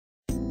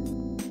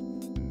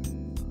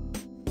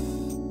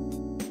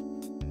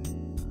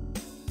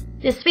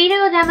This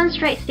video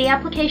demonstrates the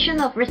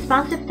application of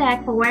Responsive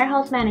Tag for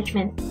warehouse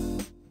management.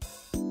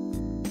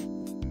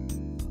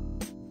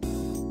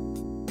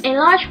 A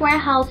large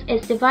warehouse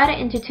is divided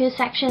into two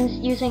sections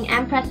using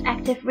Empress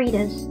active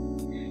readers.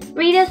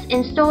 Readers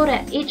installed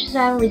at each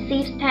zone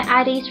receives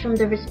tag IDs from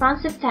the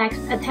responsive tags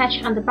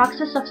attached on the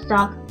boxes of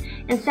stock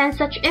and send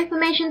such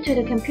information to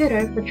the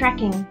computer for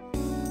tracking.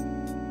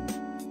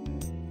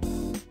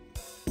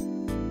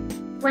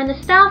 When the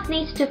staff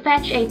needs to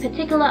fetch a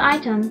particular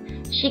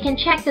item, she can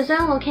check the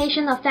zone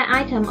location of that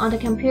item on the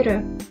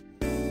computer.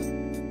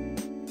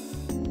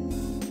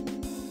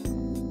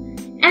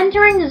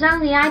 Entering the zone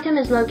the item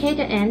is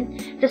located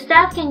in, the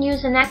staff can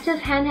use an active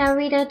handheld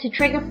reader to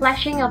trigger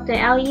flashing of the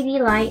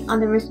LED light on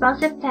the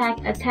responsive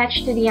tag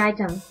attached to the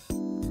item.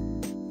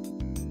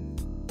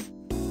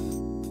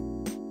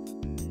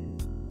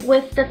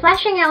 With the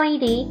flashing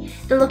LED,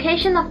 the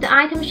location of the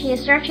item she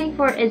is searching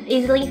for is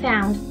easily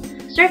found.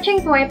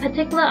 Searching for a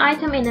particular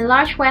item in a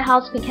large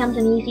warehouse becomes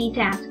an easy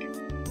task.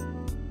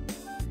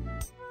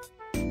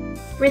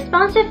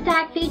 Responsive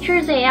Tag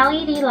features a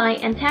LED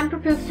light and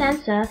tamper-proof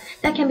sensor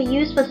that can be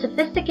used for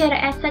sophisticated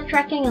asset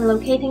tracking and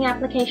locating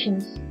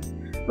applications.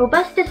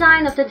 Robust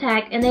design of the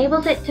tag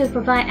enables it to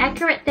provide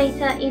accurate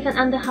data even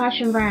under harsh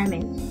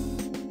environments.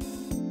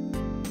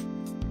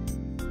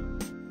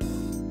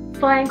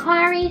 For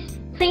inquiries,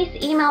 please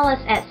email us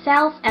at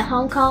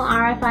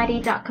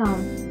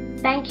sales@hongkongrfid.com.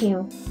 Thank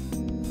you.